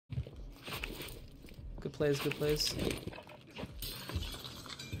plays, good plays.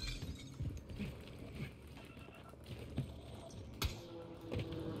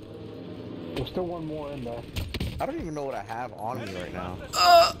 There's still one more in there. I don't even know what I have on me right now.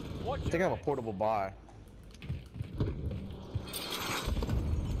 I think I have a portable buy.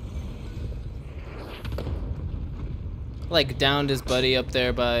 Like downed his buddy up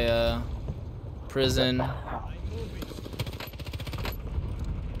there by prison.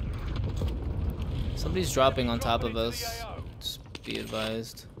 Somebody's dropping on top of us. Just be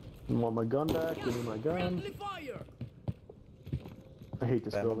advised. You want my gun back? Give me my gun. I hate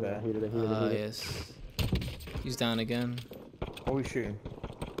this building. I hate it. I hate it. I hate it. Yes. He's down again. What are we shooting?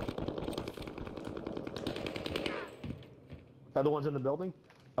 Other ones in the building?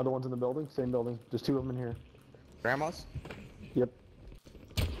 Other ones in the building? Same building. There's two of them in here. Grandma's? Yep.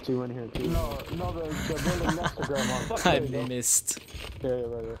 Two in here. Two. No, the building next to Grandma's. I missed. Yeah,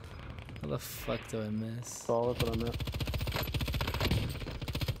 right there. How the fuck do I miss? Oh, that's what I meant.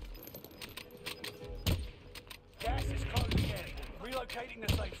 Gas is closing in. Relocating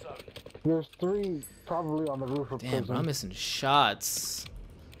the safe zone. There's three probably on the roof of Damn, prison. I'm missing shots.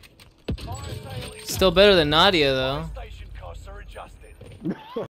 Still better than Nadia though. Station costs are adjusted.